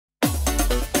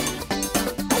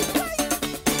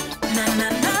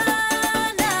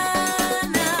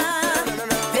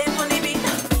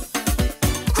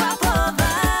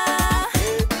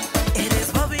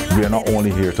not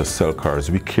only here to sell cars,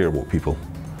 we care about people.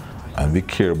 And we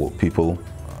care about people,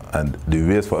 and the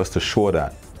ways for us to show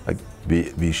that, like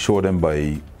we show them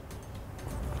by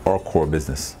our core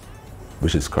business,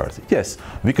 which is cars. Yes,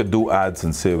 we could do ads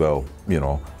and say, well, you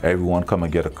know, everyone come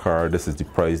and get a car, this is the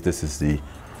price, this is the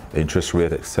interest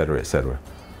rate, etc., etc.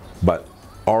 But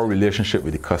our relationship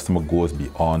with the customer goes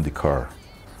beyond the car.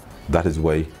 That is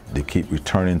why they keep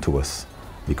returning to us,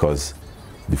 because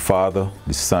the father,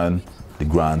 the son, the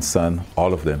grandson,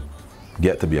 all of them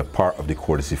get to be a part of the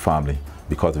Courtesy family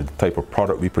because of the type of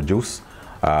product we produce,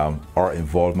 our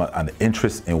involvement and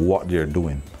interest in what they're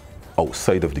doing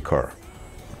outside of the car.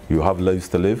 You have lives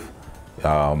to live.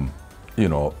 You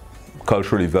know,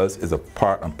 cultural events is a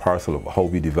part and parcel of how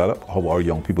we develop, how our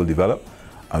young people develop,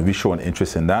 and we show an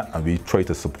interest in that, and we try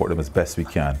to support them as best we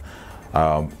can.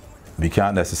 We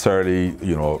can't necessarily,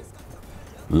 you know,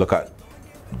 look at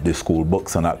the school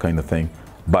books and that kind of thing,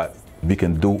 but we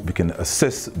can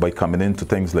assist by coming into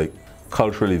things like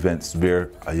cultural events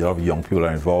where a lot of young people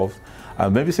are involved.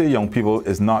 And when we say young people,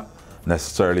 it's not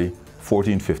necessarily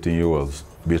 14, 15-year-olds.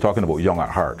 We're talking about young at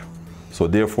heart. So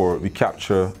therefore, we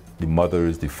capture the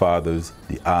mothers, the fathers,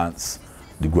 the aunts,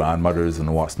 the grandmothers,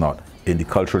 and what's not in the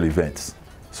cultural events.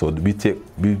 So we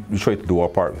try to do our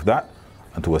part with that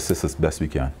and to assist as best we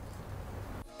can.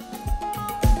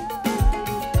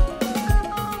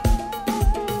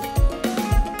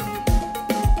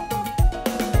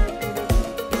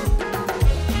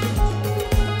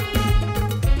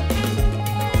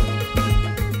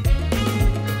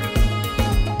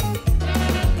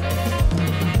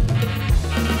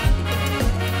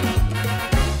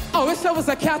 Was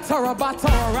a cat or a bat or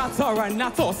a rat or a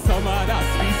gnat or some other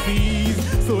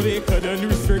species, so they couldn't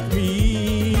restrict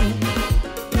me.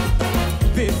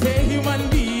 They say human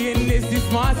being is the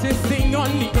smartest thing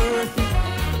on the earth,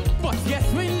 but yes,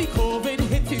 when the COVID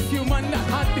hit, it's human that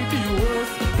had to be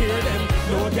worse. Hear them,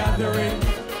 no gathering,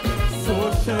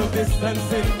 social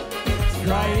distancing,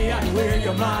 try and wear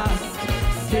your mask,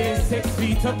 stay 6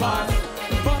 feet apart,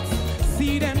 but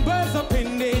see them birds up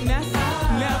in their nest,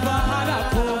 never had a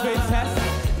COVID test.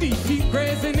 The sheep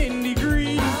grazing in the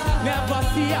greens, never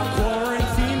see a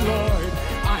quarantine, Lord.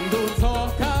 And don't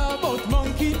talk about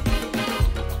monkey.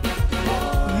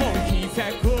 Monkey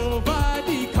take over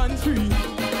the country.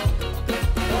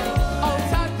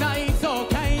 Out at night, all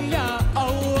kind of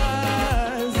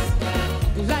hours,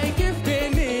 like if they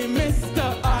name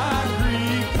Mr.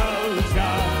 Agriculture.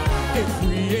 If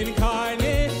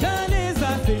reincarnation is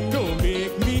a thing, don't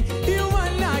make me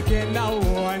human again. I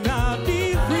wanna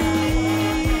be free.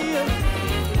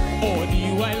 Or the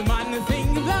wild man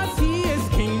think that he is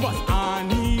king, but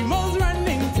animals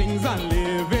running things and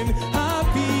living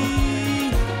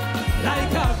happy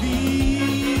like a bee.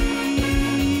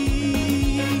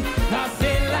 I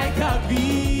say like a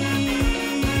bee.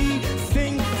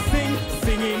 Sing, sing,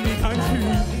 sing in the country.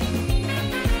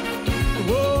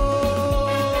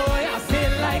 Whoa, I say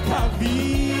like a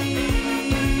bee.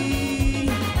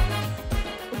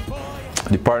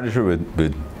 The partnership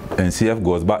with NCF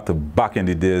goes back in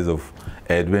the days of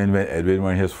Edwin, when Edwin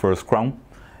won his first crown.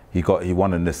 He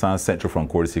won a Nissan Sentra from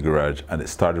Courtesy Garage, and it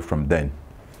started from then.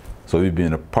 So we've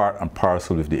been a part and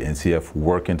parcel with the NCF,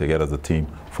 working together as a team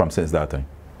since that time.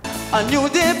 A new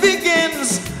day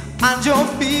begins, and you're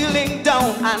feeling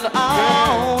down and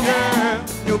out.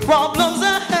 New problems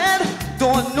ahead,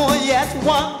 don't know yet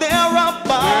what they're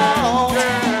about.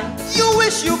 You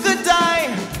wish you could die,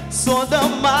 so the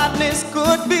madness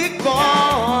could be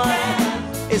gone.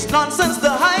 It's nonsense to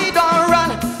hide or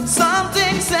run.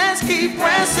 Something says keep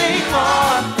pressing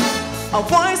on. A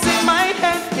voice in my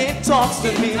head, it talks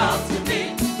to me.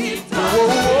 Oh,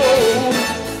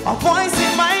 a voice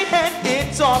in my head,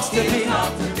 it talks to me.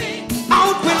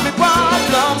 Out with the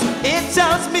problems, it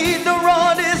tells me the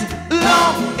road is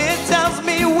long. It tells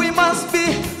me we must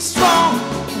be strong.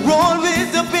 Roll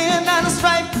with the pain and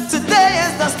strife. Today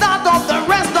is the start of the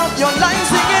rest of your life.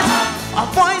 Sing it. A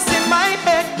voice in my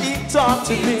head, it talks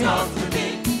to me.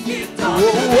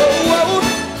 Whoa.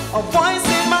 A voice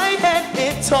in my head,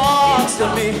 it talks to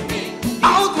me.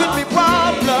 Out with me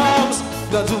problems.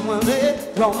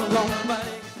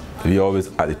 We always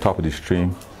at the top of the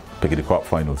stream, picking the crop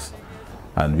finals.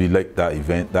 And we like that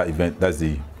event. That event, that's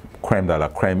the creme de la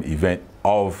creme event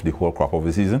of the whole crop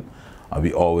over season. And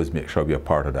we always make sure we are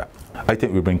part of that. I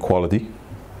think we bring quality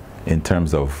in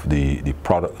terms of the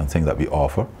product and things that we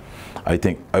offer. I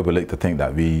would like to think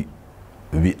that we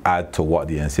add to what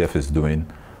the NCF is doing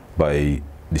by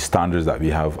the standards that we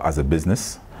have as a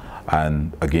business,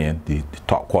 and again, the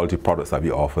top quality products that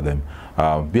we offer them.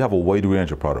 We have a wide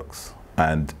range of products,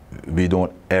 and we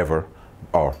don't ever,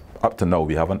 or up to now,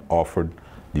 we haven't offered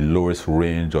the lowest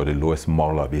range or the lowest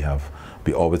model that we have.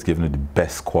 We always give them the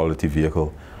best quality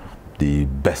vehicle, the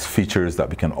best features that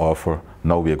we can offer.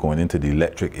 Now we are going into the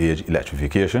electric age,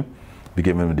 electrification. We're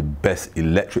giving them the best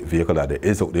electric vehicle that there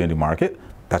is out there in the market.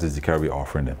 That is the car we're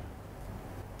offering them.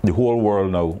 The whole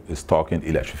world now is talking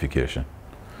electrification.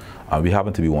 And we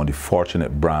happen to be one of the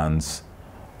fortunate brands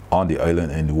on the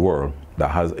island in the world that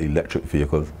has an electric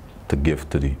vehicle to give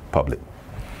to the public.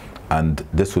 And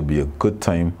this would be a good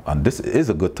time, and this is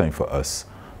a good time for us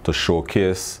to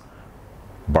showcase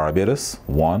Barbados,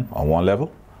 one, on one level,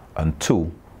 and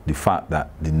two, the fact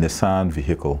that the Nissan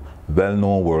vehicle, well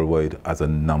known worldwide as a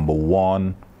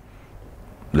 #1,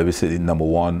 let me say the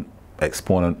 #1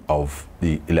 exponent of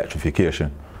the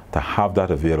electrification, to have that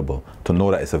available, to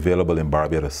know that it's available in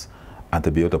Barbados, and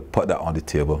to be able to put that on the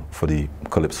table for the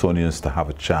Calypsonians to have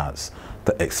a chance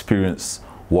to experience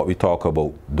what we talk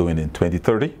about doing in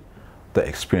 2030, to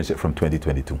experience it from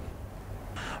 2022.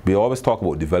 We always talk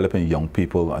about developing young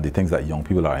people and the things that young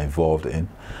people are involved in.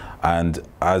 And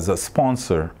as a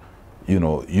sponsor, you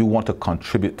know, you want to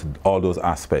contribute to all those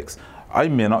aspects. I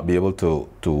may not be able to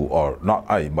or not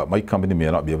I, but my company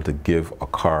may not be able to give a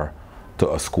car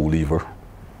to a school leaver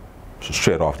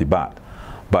straight off the bat.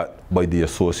 But by the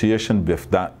association with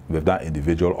that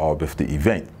individual or with the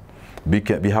event, we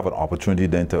have an opportunity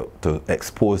then to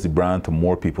expose the brand to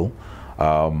more people.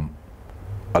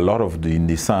 A lot of the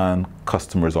Nissan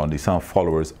customers or Nissan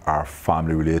followers are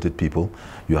family-related people.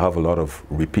 You have a lot of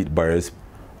repeat buyers.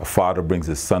 A father brings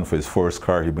his son for his first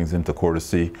car, he brings him to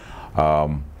Courtesy.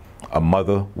 A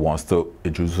mother wants to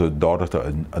introduce her daughter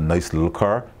to a nice little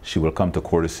car, she will come to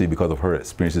Courtesy because of her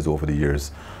experiences over the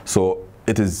years. So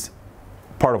it is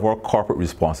part of our corporate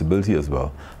responsibility as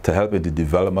well to help in the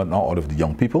development not only of the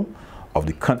young people, of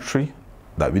the country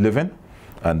that we live in.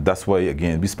 And that's why,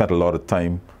 again, we spent a lot of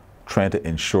time trying to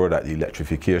ensure that the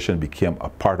electrification became a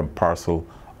part and parcel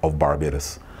of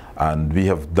Barbados. And we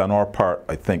have done our part,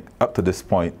 I think, up to this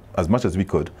point, as much as we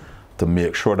could, to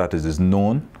make sure that it is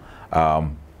known,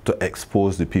 to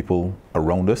expose the people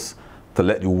around us, to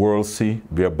let the world see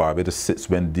where Barbados sits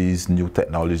when these new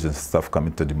technologies and stuff come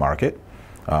into the market.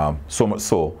 So much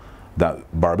so that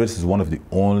Barbados is one of the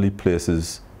only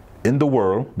places in the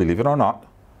world, believe it or not,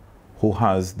 who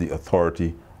has the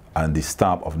authority and the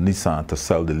stamp of Nissan to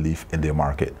sell the Leaf in their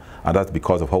market. And that's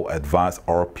because of how advanced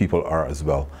our people are as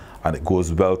well. And it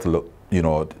goes well to look, you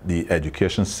know, the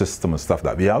education system and stuff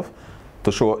that we have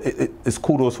to show it's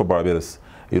kudos for Barbados.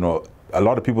 You know, a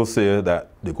lot of people say that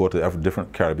they go to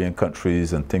different Caribbean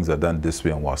countries and things are done this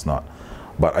way and what's not.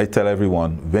 But I tell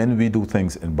everyone, when we do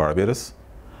things in Barbados,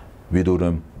 we do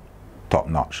them top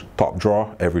notch, top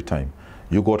draw every time.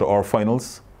 You go to our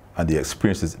finals, and the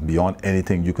experience is beyond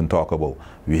anything you can talk about.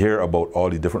 We hear about all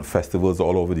the different festivals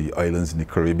all over the islands in the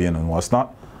Caribbean and what's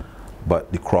not,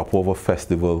 but the Crop Over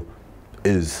Festival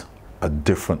is a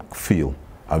different feel,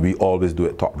 and we always do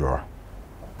it top drawer.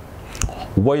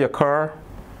 Why a car?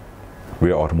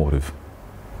 We're automotive.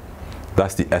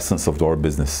 That's the essence of our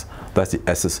business. That's the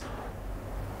essence.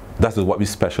 That is what we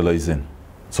specialize in.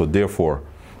 So therefore,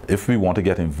 if we want to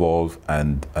get involved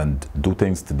and do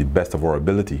things to the best of our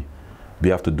ability, we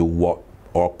have to do what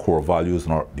our core values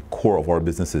and the core of our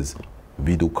business is.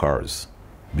 We do cars.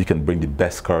 We can bring the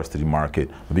best cars to the market.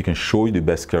 We can show you the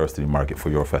best cars to the market for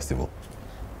your festival.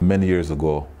 Many years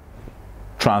ago,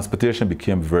 transportation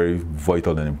became very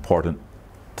vital and important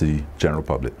to the general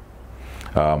public.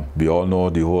 We all know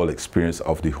the whole experience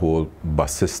of the whole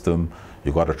bus system.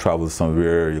 You got to travel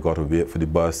somewhere, you got to wait for the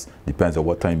bus, depends on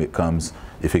what time it comes.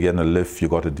 If you're getting a lift, you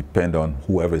got to depend on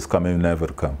whoever is coming, never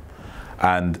to come.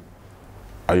 And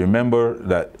I remember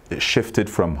that it shifted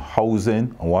from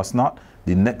housing and what's not.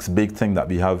 The next big thing that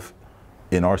we have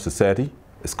in our society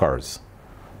is cars.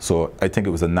 So I think it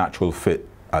was a natural fit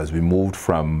as we moved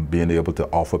from being able to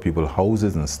offer people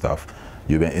houses and stuff,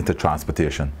 you went into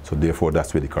transportation. So therefore,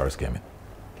 that's where the cars came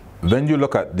in. When you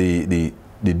look at the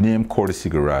name Courtesy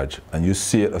Garage and you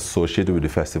see it associated with the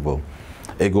festival,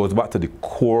 it goes back to the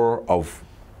core of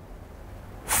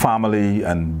family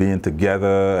and being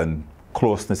together and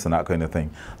closeness and that kind of thing.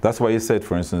 That's why you said,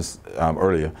 for instance,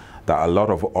 earlier, that a lot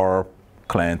of our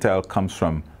clientele comes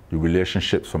from the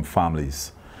relationships from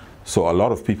families. So a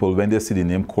lot of people, when they see the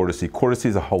name Courtesy, Courtesy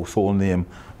is a household name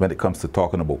when it comes to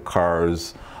talking about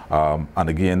cars. And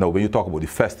again, now when you talk about the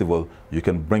festival, you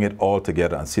can bring it all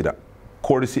together and see that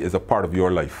Courtesy is a part of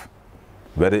your life.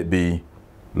 Whether it be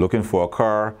looking for a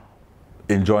car,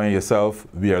 enjoying yourself,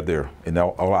 we are there in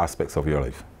all aspects of your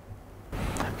life.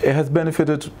 It has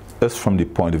benefited us from the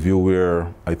point of view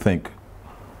where I think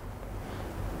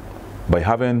by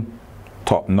having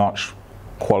top-notch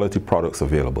quality products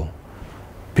available,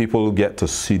 people get to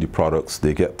see the products,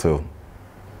 they get to,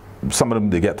 some of them,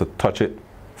 they get to touch it,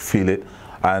 feel it,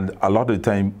 and a lot of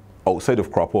the time, outside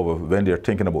of crop over, when they're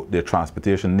thinking about their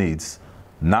transportation needs,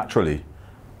 naturally,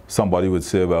 somebody would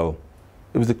say, well,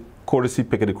 it was the courtesy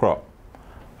pick of the crop.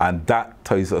 And that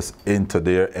ties us into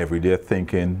their everyday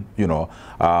thinking, you know.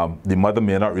 The mother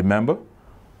may not remember,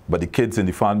 but the kids in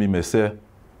the family may say,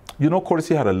 you know,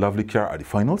 Courtesy had a lovely car at the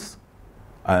finals.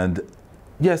 And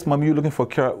yes, mommy, you're looking for a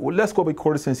car. Well, let's go by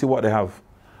Courtesy and see what they have.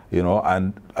 You know,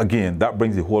 and again, that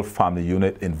brings the whole family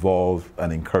unit involved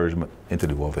and encouragement into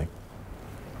the whole thing.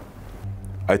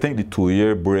 I think the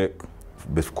 2-year break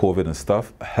with COVID and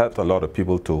stuff helped a lot of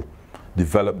people to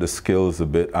develop the skills a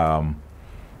bit.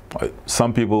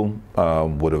 Some people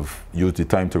would have used the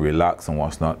time to relax and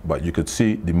what's not, but you could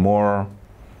see the more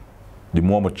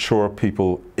mature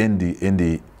people in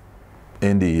the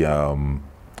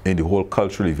whole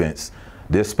cultural events,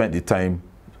 they spent the time,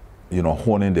 you know,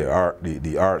 honing their art,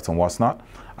 the arts and what's not.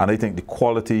 And I think the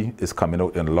quality is coming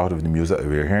out in a lot of the music that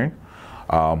we're hearing.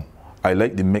 I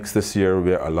like the mix this year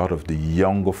where a lot of the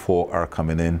younger folk are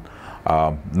coming in.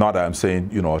 Not that I'm saying,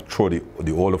 you know, throw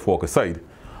the older folk aside,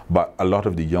 but a lot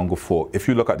of the younger folk, if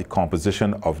you look at the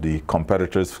composition of the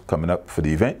competitors coming up for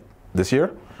the event this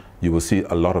year, you will see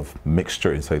a lot of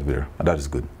mixture inside there, and that is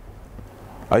good.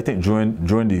 I think during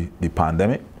the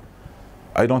pandemic,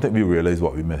 I don't think we realized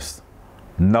what we missed.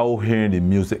 Now hearing the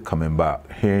music coming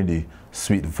back, hearing the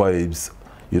sweet vibes,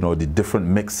 you know, the different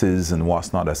mixes and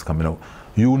what's not that's coming out,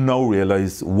 you now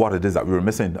realize what it is that we were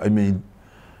missing. I mean,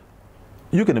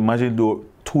 you can imagine though,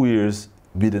 2 years,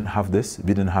 we didn't have this,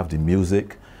 we didn't have the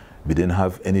music, we didn't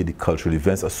have any of the cultural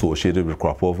events associated with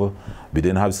crop over, we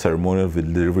didn't have ceremonial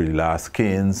delivery, last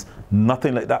canes,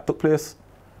 nothing like that took place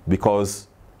because,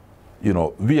 you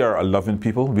know, we are a loving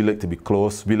people, we like to be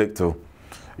close, we like to,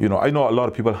 you know, I know a lot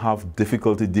of people have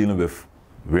difficulty dealing with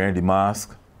wearing the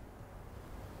mask,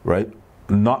 right?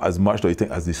 Not as much, do I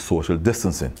think, as the social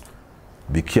distancing.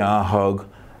 We can't hug,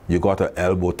 you got an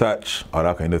elbow touch, or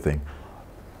that kind of thing.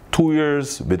 2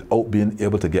 years without being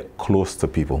able to get close to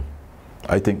people.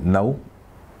 I think now,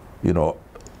 you know,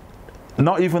 we're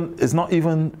not even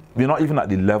at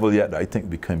the level yet that I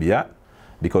think we can be at,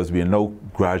 because we are now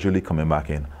gradually coming back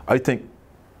in. I think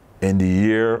in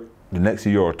the next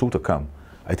year or two to come,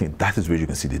 I think that is where you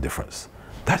can see the difference.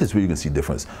 That is where you can see the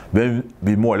difference. When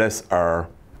we more or less are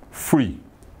free,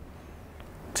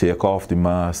 take off the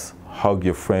mask, hug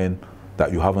your friend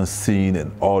that you haven't seen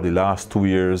in all the last 2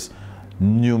 years,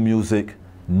 new music,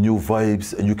 new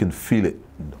vibes, and you can feel it.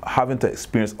 Having to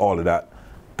experience all of that,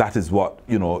 that is what,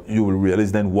 you know, you will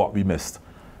realize then what we missed.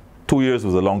 2 years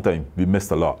was a long time. We missed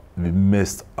a lot. We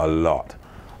missed a lot.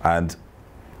 And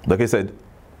like I said,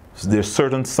 there's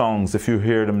certain songs, if you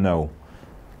hear them now,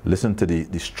 listen to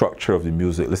the structure of the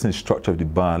music, listen to the structure of the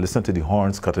band, listen to the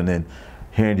horns cutting in,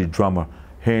 hearing the drummer,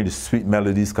 hearing the sweet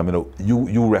melodies coming out,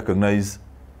 you recognize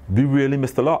we really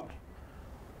missed a lot.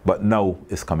 But now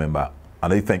it's coming back.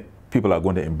 And I think people are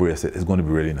going to embrace it. It's going to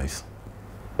be really nice.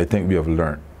 I think we have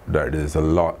learned that there's a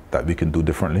lot that we can do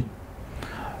differently.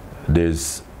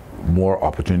 There's more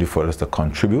opportunity for us to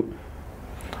contribute.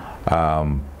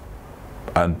 And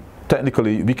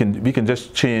technically, we can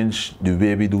just change the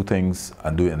way we do things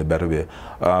and do it in a better way.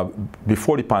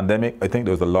 Before the pandemic, I think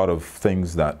there was a lot of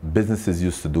things that businesses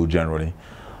used to do generally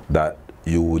that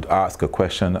you would ask a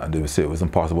question and they would say it was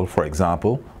impossible. For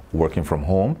example, working from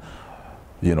home.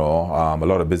 You know, a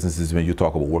lot of businesses, when you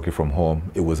talk about working from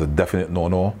home, it was a definite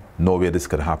no-no, no way this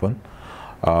could happen.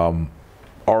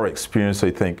 Our experience,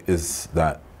 I think, is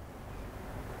that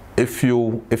if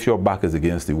your back is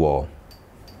against the wall,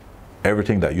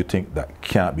 everything that you think that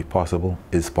can't be possible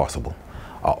is possible.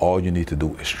 All you need to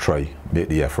do is try, make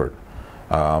the effort.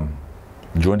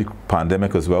 During the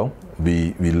pandemic as well,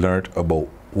 we learned about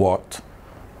what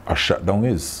a shutdown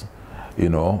is. You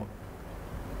know,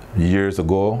 years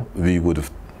ago, we would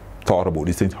have thought about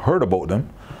these things, heard about them,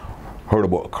 heard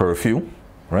about curfew,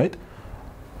 right?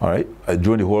 All right,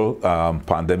 during the whole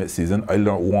pandemic season, I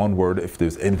learned one word, if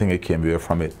there's anything that came away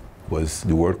from it, was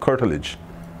the word curtilage,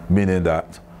 meaning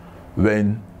that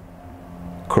when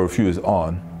curfew is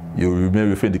on, you remain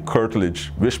within the curtilage,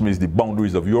 which means the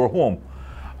boundaries of your home.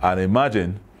 And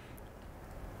imagine,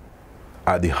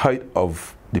 at the height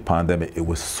of the pandemic, it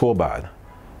was so bad,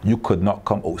 you could not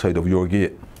come outside of your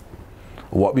gate.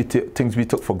 What things we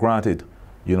took for granted,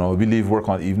 you know, we leave work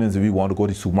on evenings, if we want to go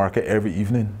to the supermarket every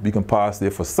evening, we can pass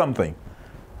there for something.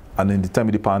 And in the time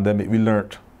of the pandemic, we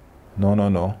learned,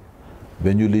 no.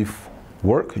 When you leave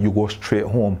work, you go straight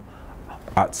home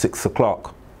at 6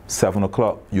 o'clock, 7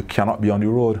 o'clock, you cannot be on the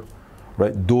road,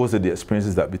 right? Those are the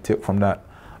experiences that we take from that.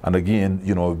 And again,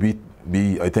 you know,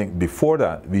 I think before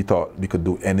that, we thought we could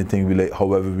do anything we like,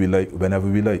 however we like, whenever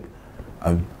we like.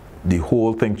 And the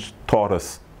whole thing taught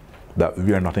us that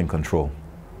we are not in control.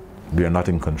 We are not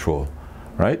in control,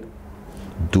 right?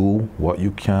 Do what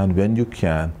you can, when you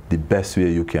can, the best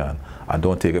way you can, and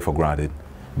don't take it for granted.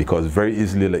 Because very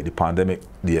easily, like the pandemic,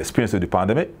 the experience of the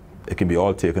pandemic, it can be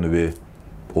all taken away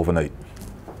overnight.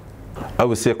 I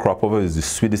would say crop over is the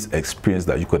sweetest experience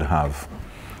that you could have.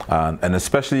 And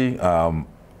especially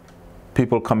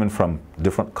people coming from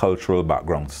different cultural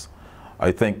backgrounds.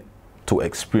 I think to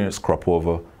experience crop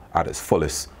over at its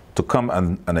fullest, to come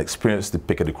and experience the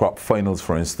pick of the crop finals,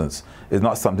 for instance, is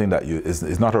not something that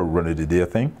it's not a run-of-the-day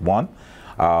thing, one.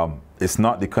 It's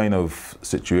not the kind of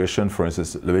situation, for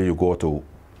instance, the way you go to,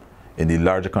 in the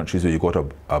larger countries where you go to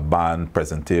a band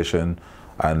presentation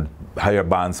and hire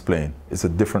bands playing. It's a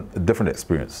different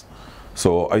experience.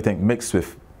 So I think mixed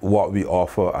with what we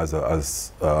offer as a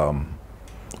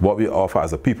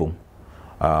people,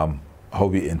 how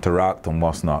we interact and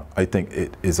what's not, I think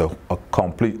it is a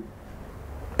complete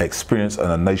experience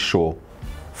and a nice show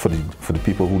for the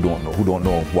people who don't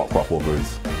know what crop over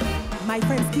is. My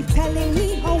friends keep telling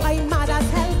me how I'm mad as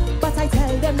hell, but I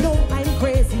tell them no, I'm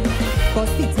crazy. Cause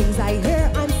the things I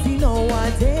hear and see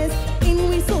nowadays in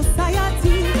we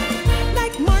society,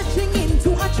 like marching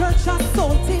into a church,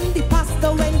 assaulting the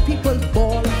pastor when people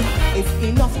fall. It's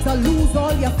enough to lose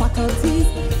all your faculties,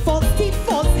 false teeth,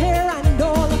 false hair and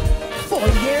all. For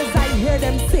years I hear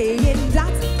them saying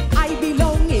that I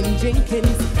belong in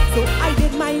Jenkins. So I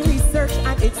did my research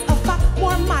and it's a fact,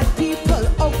 more mad people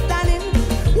out than in.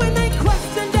 When I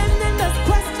question them, then there's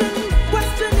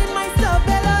questioning my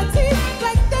stability.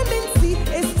 Like them in see,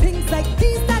 it's things like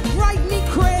these that drive me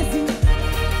crazy.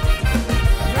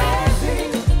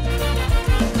 Crazy.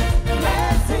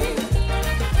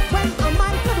 When a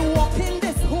man could walk in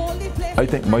this holy place. I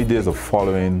think my days of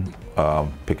following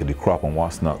pick of the crop and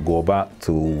what's not go back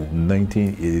to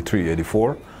 1983,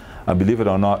 84. And believe it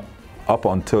or not, up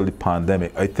until the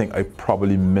pandemic, I think I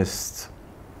probably missed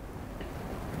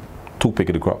 2 pick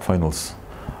of the crop finals.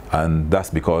 And that's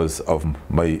because of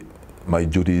my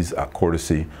duties at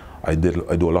Courtesy. I do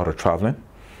a lot of traveling.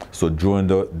 So during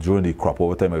the crop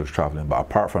over time, I was traveling. But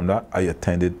apart from that, I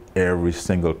attended every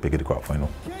single pick of the crop final.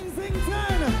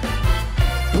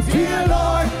 Dear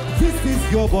Lord, this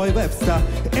is your boy Webster.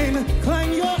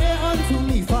 Incline your ear unto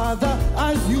me, Father,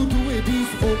 as you do with these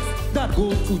folks that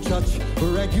go to church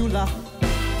regular.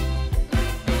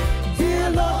 Dear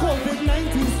Lord,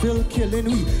 COVID-19 still killing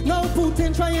we. Now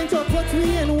Putin trying to put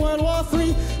me in World War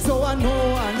III. So I know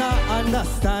and I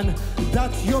understand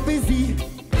that you're busy.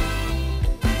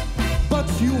 But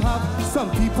you have some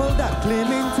people that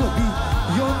claiming to be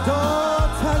your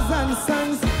daughters and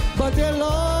sons. But dear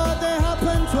Lord, they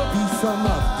happen to be some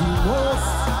of the most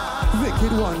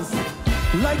wicked ones.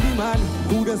 Like the man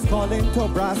who is calling to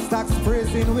brass tacks,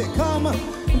 praising we come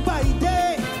by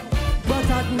day, but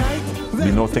at night.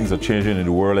 We know things are changing in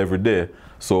the world every day.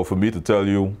 So for me to tell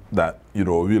you that,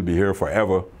 we'll be here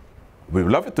forever, we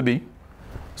would love it to be.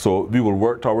 So we will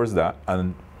work towards that.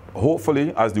 And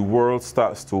hopefully, as the world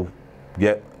starts to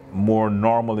get more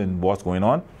normal in what's going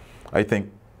on, I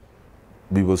think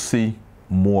we will see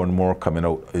more and more coming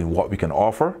out in what we can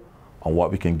offer and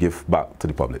what we can give back to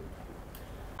the public.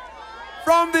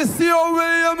 From the C.O.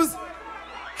 Williams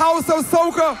House of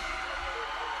Soca,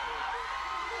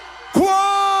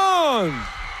 Kwan!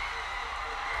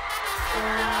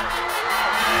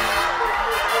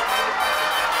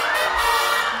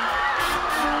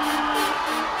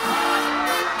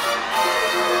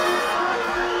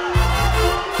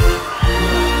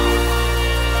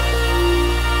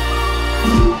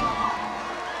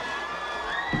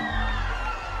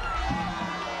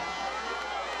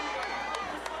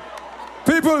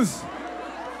 Peoples,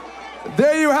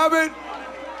 there you have it.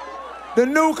 The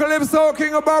new Calypso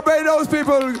King of Barbados,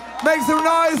 people. Make some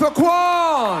noise for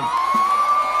Kwan.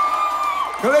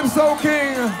 Calypso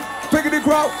King, pick the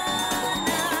crop.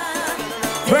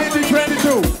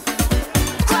 2022.